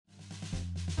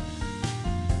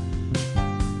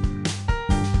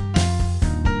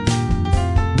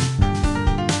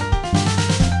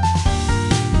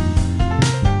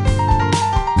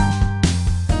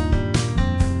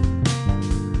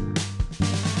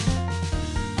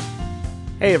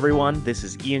Hey everyone, this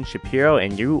is Ian Shapiro,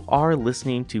 and you are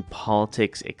listening to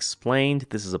Politics Explained.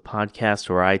 This is a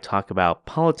podcast where I talk about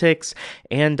politics,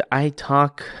 and I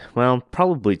talk, well,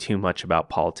 probably too much about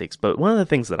politics, but one of the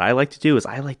things that I like to do is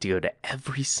I like to go to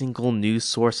every single news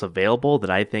source available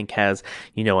that I think has,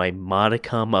 a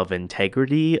modicum of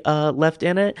integrity left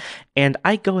in it, and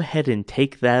I go ahead and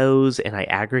take those and I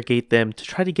aggregate them to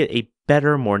try to get a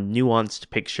better, more nuanced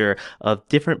picture of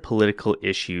different political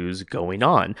issues going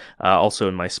on. Also,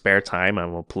 in my spare time,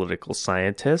 I'm a political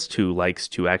scientist who likes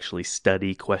to actually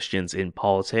study questions in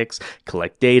politics,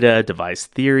 collect data, devise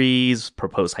theories,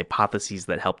 propose hypotheses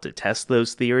that help to test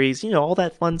those theories, all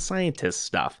that fun scientist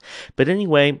stuff. But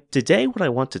anyway, today what I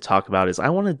want to talk about is I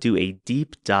want to do a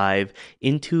deep dive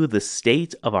into the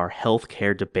state of our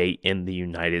healthcare debate in the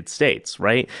United States,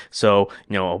 right? So,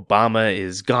 Obama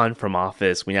is gone from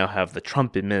office. We now have the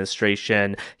Trump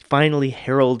administration finally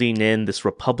heralding in this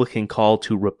Republican call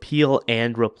to repeal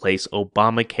and replace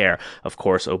Obamacare. Of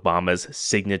course, Obama's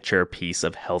signature piece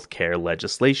of healthcare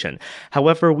legislation.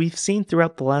 However, we've seen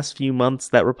throughout the last few months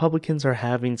that Republicans are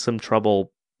having some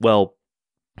trouble,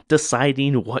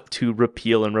 deciding what to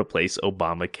repeal and replace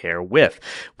Obamacare with.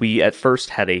 We at first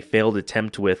had a failed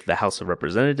attempt with the House of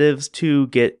Representatives to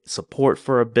get support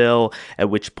for a bill, at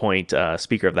which point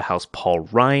Speaker of the House Paul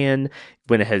Ryan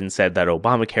went ahead and said that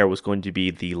Obamacare was going to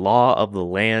be the law of the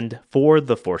land for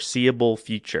the foreseeable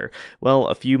future. Well,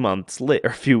 a few weeks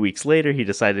later, he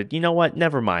decided,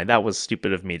 never mind, that was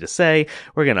stupid of me to say.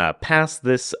 We're going to pass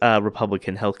this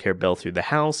Republican healthcare bill through the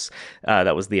House.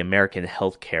 That was the American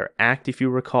Health Care Act, if you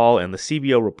recall, and the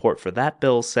CBO report for that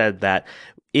bill said that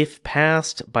if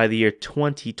passed by the year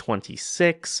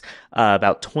 2026,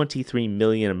 about 23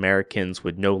 million Americans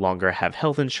would no longer have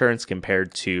health insurance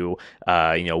compared to,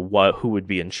 who would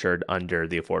be insured under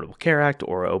the Affordable Care Act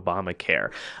or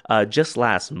Obamacare. Just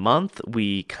last month,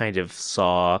 we kind of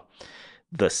saw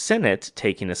the Senate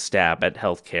taking a stab at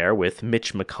healthcare with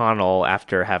Mitch McConnell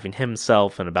after having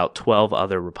himself and about 12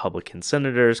 other Republican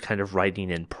senators kind of writing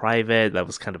in private. That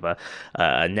was kind of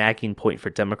a nagging point for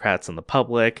Democrats and the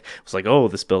public. It was like, oh,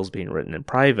 this bill's being written in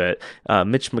private.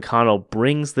 Mitch McConnell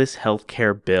brings this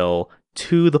healthcare bill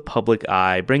to the public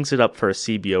eye, brings it up for a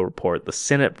CBO report, the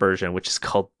Senate version, which is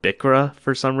called BICRA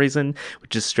for some reason,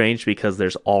 which is strange because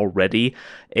there's already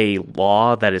a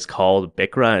law that is called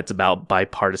BICRA, and it's about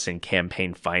bipartisan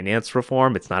campaign finance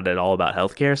reform. It's not at all about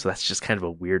healthcare, so that's just kind of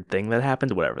a weird thing that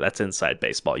happened. Whatever, that's inside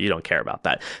baseball. You don't care about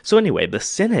that. So anyway, the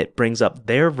Senate brings up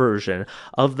their version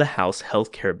of the House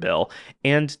healthcare bill,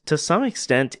 and to some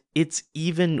extent, it's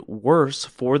even worse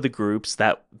for the groups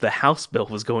that the House bill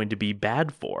was going to be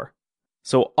bad for.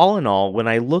 So all in all, when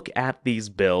I look at these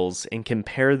bills and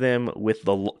compare them with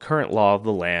the current law of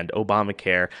the land,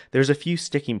 Obamacare, there's a few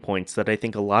sticking points that I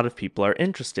think a lot of people are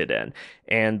interested in.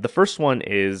 And the first one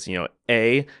is,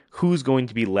 A, who's going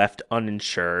to be left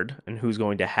uninsured and who's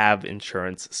going to have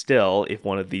insurance still if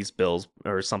one of these bills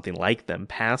or something like them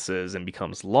passes and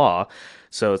becomes law.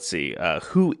 So let's see,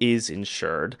 who is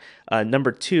insured?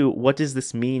 Number two, what does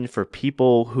this mean for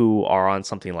people who are on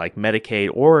something like Medicaid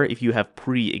or if you have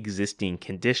pre-existing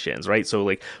conditions, right? So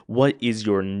like, what is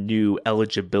your new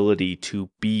eligibility to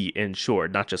be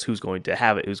insured? Not just who's going to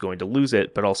have it, who's going to lose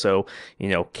it, but also,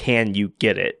 can you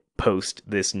get it post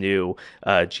this new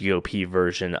GOP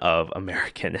version of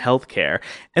American healthcare?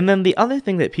 And then the other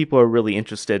thing that people are really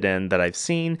interested in that I've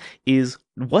seen is,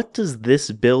 what does this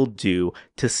bill do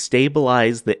to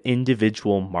stabilize the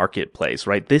individual marketplace,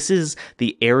 right? This is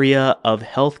the area of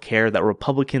healthcare that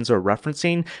Republicans are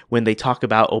referencing when they talk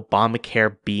about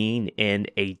Obamacare being in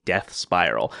a death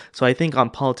spiral. So I think on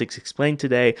Politics Explained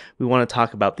today, we want to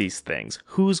talk about these things.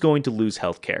 Who's going to lose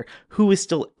healthcare? Who is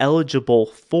still eligible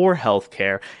for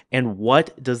healthcare? And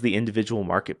what does the individual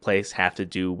marketplace have to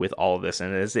do with all of this?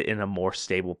 And is it in a more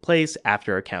stable place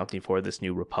after accounting for this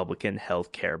new Republican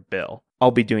healthcare bill? I'll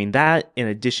be doing that in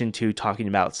addition to talking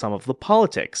about some of the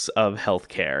politics of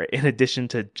healthcare, in addition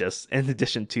to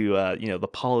the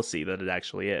policy that it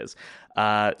actually is.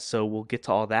 So we'll get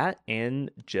to all that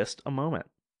in just a moment.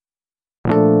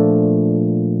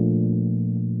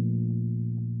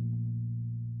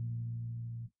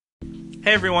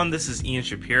 Hey everyone, this is Ian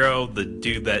Shapiro, the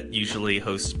dude that usually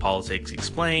hosts Politics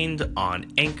Explained on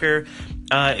Anchor.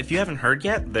 If you haven't heard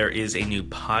yet, there is a new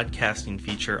podcasting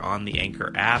feature on the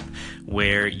Anchor app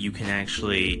where you can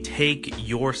actually take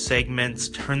your segments,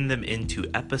 turn them into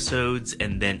episodes,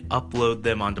 and then upload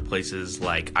them onto places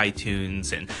like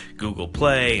iTunes and Google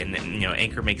Play. And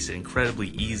Anchor makes it incredibly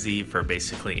easy for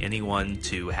basically anyone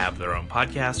to have their own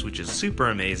podcast, which is super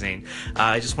amazing.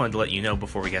 I just wanted to let you know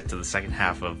before we get to the second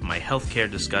half of my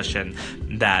healthcare discussion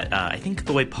that I think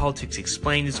the way Politics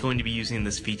Explained is going to be using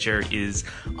this feature is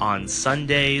on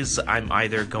Sundays. I'm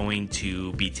either going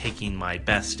to be taking my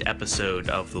best episode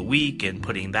of the week and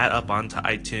putting that up onto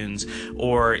iTunes,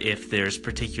 or if there's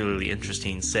particularly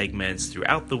interesting segments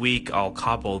throughout the week, I'll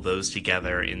cobble those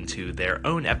together into their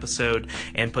own episode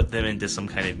and put them into some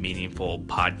kind of meaningful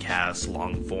podcast,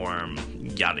 long form,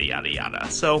 yada yada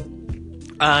yada. So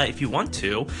if you want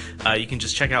to, you can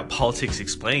just check out Politics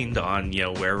Explained on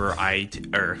wherever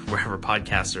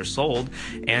podcasts are sold,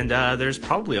 and there's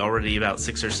probably already about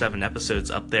 6 or 7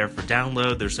 episodes up there for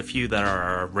download. There's a few that are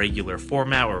our regular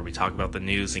format where we talk about the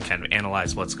news and kind of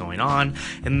analyze what's going on,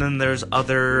 and then there's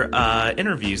other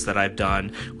interviews that I've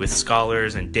done with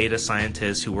scholars and data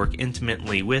scientists who work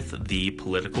intimately with the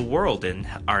political world and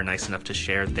are nice enough to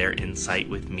share their insight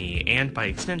with me and, by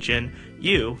extension,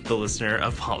 you, the listener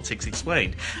of Politics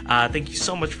Explained. Thank you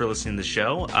so much for listening to the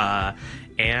show,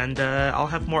 and I'll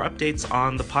have more updates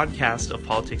on the podcast of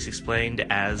Politics Explained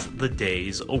as the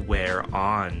days wear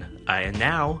on. And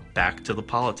now, back to the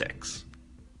politics.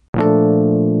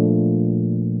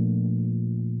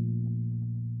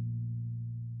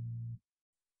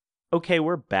 Okay,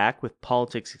 we're back with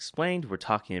Politics Explained. We're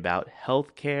talking about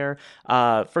healthcare.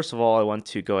 First of all, I want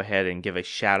to go ahead and give a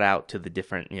shout out to the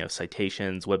different,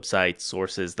 citations, websites,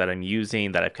 sources that I'm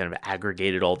using that I've kind of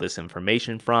aggregated all this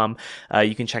information from.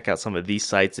 You can check out some of these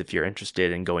sites if you're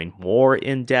interested in going more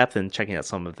in depth and checking out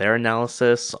some of their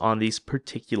analysis on these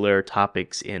particular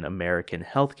topics in American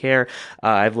healthcare.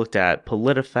 I've looked at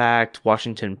PolitiFact,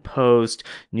 Washington Post,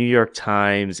 New York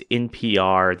Times,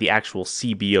 NPR, the actual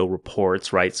CBO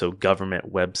reports, right? So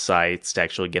government websites to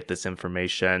actually get this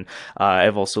information.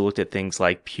 I've also looked at things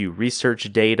like Pew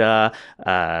Research data.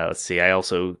 I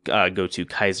also go to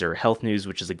Kaiser Health News,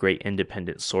 which is a great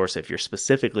independent source if you're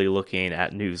specifically looking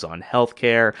at news on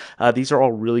healthcare. These are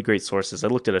all really great sources. I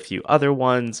looked at a few other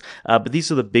ones, but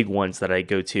these are the big ones that I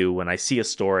go to when I see a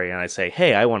story and I say,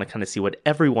 hey, I want to kind of see what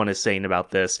everyone is saying about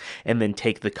this, and then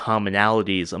take the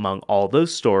commonalities among all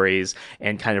those stories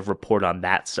and kind of report on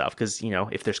that stuff. Because,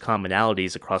 if there's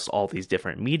commonalities across all these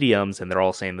different mediums and they're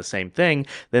all saying the same thing,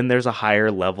 then there's a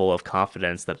higher level of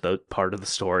confidence that the part of the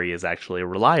story is actually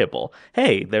reliable.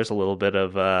 Hey, there's a little bit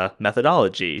of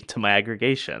methodology to my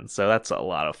aggregation, so that's a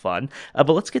lot of fun. But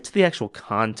let's get to the actual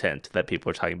content that people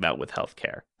are talking about with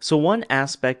healthcare. So one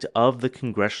aspect of the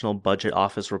Congressional Budget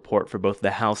Office report for both the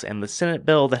House and the Senate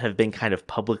bill that have been kind of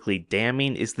publicly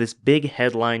damning is this big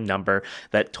headline number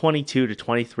that 22 to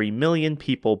 23 million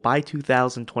people by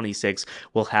 2026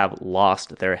 will have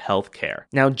lost their health care.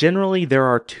 Now, generally, there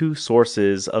are two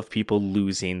sources of people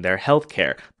losing their health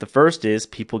care. The first is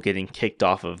people getting kicked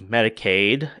off of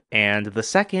Medicaid, and the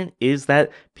second is that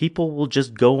people will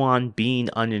just go on being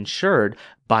uninsured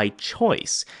by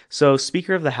choice. So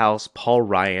Speaker of the House Paul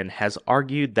Ryan has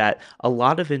argued that a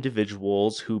lot of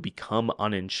individuals who become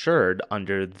uninsured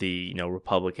under the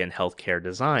Republican healthcare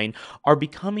design are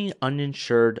becoming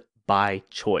uninsured by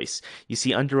choice. You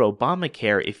see, under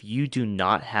Obamacare, if you do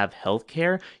not have health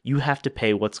care, you have to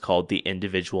pay what's called the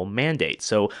individual mandate.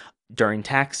 So during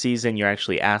tax season, you're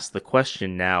actually asked the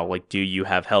question now, like, do you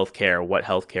have health care? What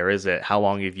health care is it? How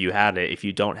long have you had it? If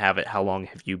you don't have it, how long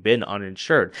have you been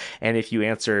uninsured? And if you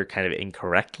answer kind of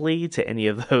incorrectly to any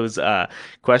of those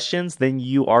questions, then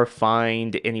you are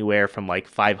fined anywhere from like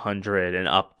 $500 and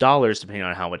up dollars, depending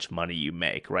on how much money you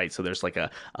make, right? So there's like a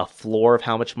floor of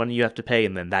how much money you have to pay,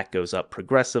 and then that goes up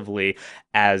progressively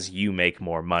as you make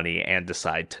more money and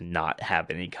decide to not have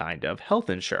any kind of health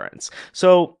insurance.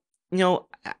 So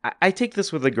I take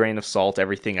this with a grain of salt,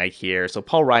 everything I hear. So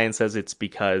Paul Ryan says it's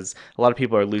because a lot of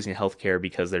people are losing healthcare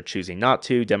because they're choosing not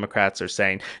to. Democrats are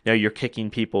saying, no, you're kicking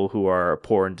people who are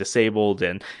poor and disabled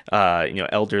and,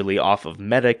 elderly off of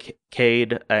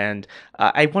Medicaid. And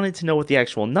I wanted to know what the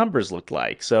actual numbers looked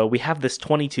like. So we have this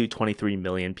 23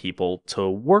 million people to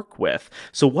work with.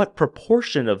 So what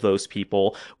proportion of those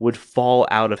people would fall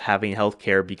out of having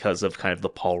healthcare because of kind of the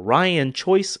Paul Ryan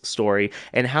choice story,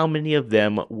 and how many of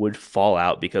them would fall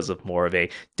out because of more of a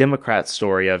Democrat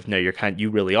story of, no, you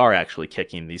really are actually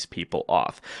kicking these people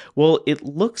off? Well, it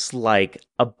looks like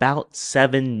about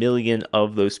 7 million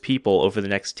of those people over the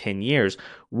next 10 years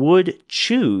would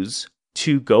choose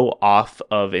to go off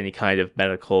of any kind of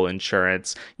medical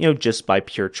insurance, just by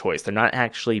pure choice. They're not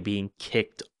actually being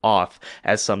kicked off,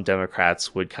 as some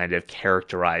Democrats would kind of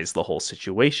characterize the whole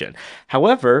situation.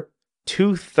 However,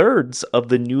 2/3 of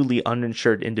the newly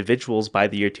uninsured individuals by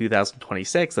the year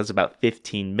 2026, that's about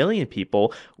 15 million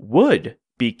people, would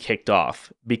be kicked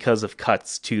off because of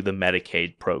cuts to the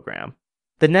Medicaid program.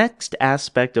 The next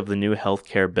aspect of the new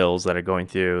healthcare bills that are going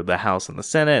through the House and the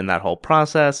Senate and that whole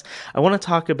process, I want to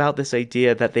talk about this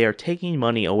idea that they are taking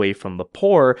money away from the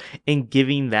poor and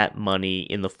giving that money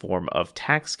in the form of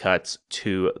tax cuts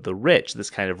to the rich,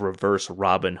 this kind of reverse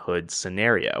Robin Hood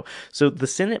scenario. So the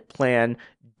Senate plan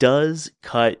does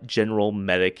cut general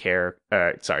medical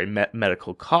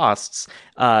costs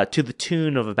to the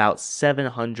tune of about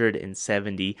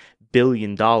 $770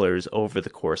 billion over the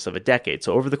course of a decade.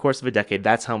 So over the course of a decade,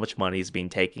 that's how much money is being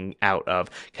taken out of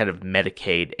kind of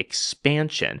Medicaid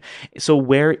expansion. So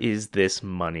where is this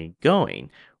money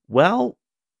going? Well,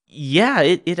 yeah,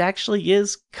 it actually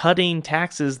is cutting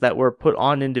taxes that were put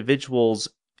on individuals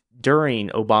during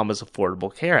Obama's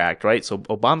Affordable Care Act, right? So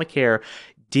Obamacare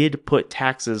did put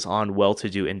taxes on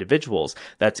well-to-do individuals.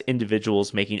 That's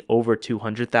individuals making over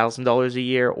 $200,000 a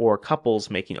year or couples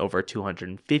making over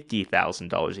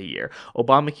 $250,000 a year.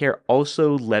 Obamacare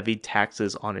also levied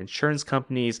taxes on insurance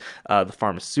companies, the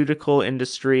pharmaceutical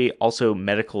industry, also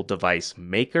medical device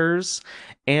makers,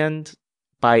 and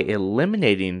by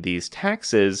eliminating these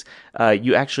taxes,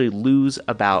 you actually lose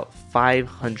about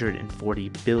 $540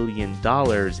 billion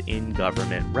in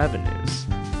government revenues.